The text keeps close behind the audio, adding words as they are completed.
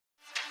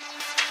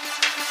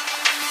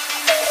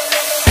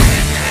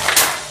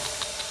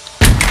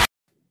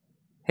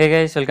Hey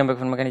guys, welcome back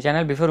from my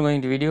channel. Before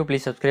going to video,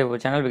 please subscribe our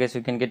channel because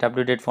you can get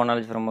up-to-date phone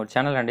knowledge from our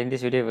channel. And in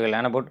this video, we will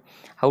learn about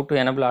how to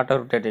enable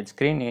auto-rotated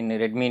screen in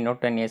Redmi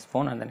Note 10s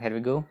phone. And then here we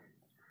go.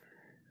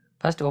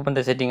 First, open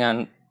the setting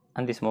on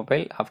this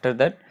mobile. After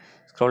that,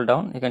 scroll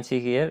down. You can see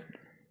here.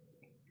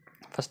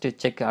 First,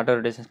 check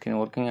auto-rotation screen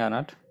working or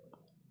not.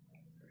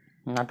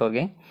 Not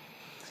working.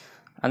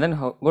 And then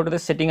go to the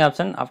setting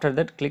option. After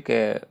that, click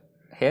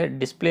here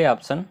display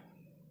option.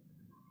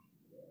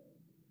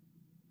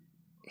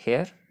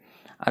 Here.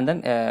 And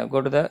then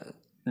go to the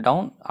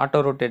down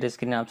auto rotate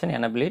screen option,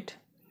 enable it.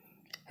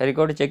 Here you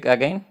go to check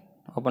again,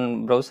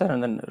 open browser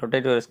and then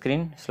rotate your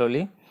screen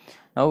slowly.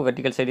 Now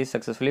vertical side is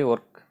successfully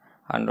work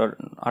on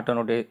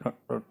auto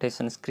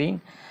rotation screen.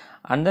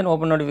 And then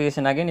open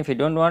notification again. If you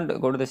don't want,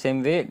 go to the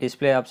same way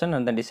display option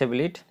and then disable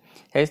it.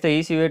 Here is the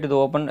easy way to the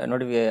open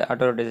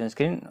auto rotation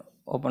screen.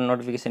 Open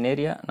notification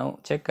area. Now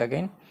check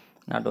again,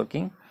 not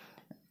working.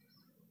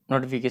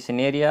 Notification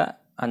area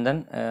and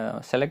then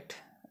select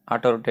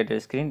auto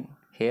rotated screen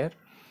here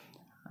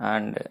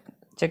and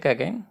check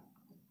again.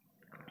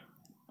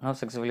 Now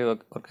successfully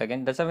work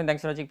again. That's all.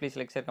 Thanks for watching. Please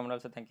like, share, comment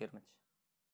also. Thank you very much.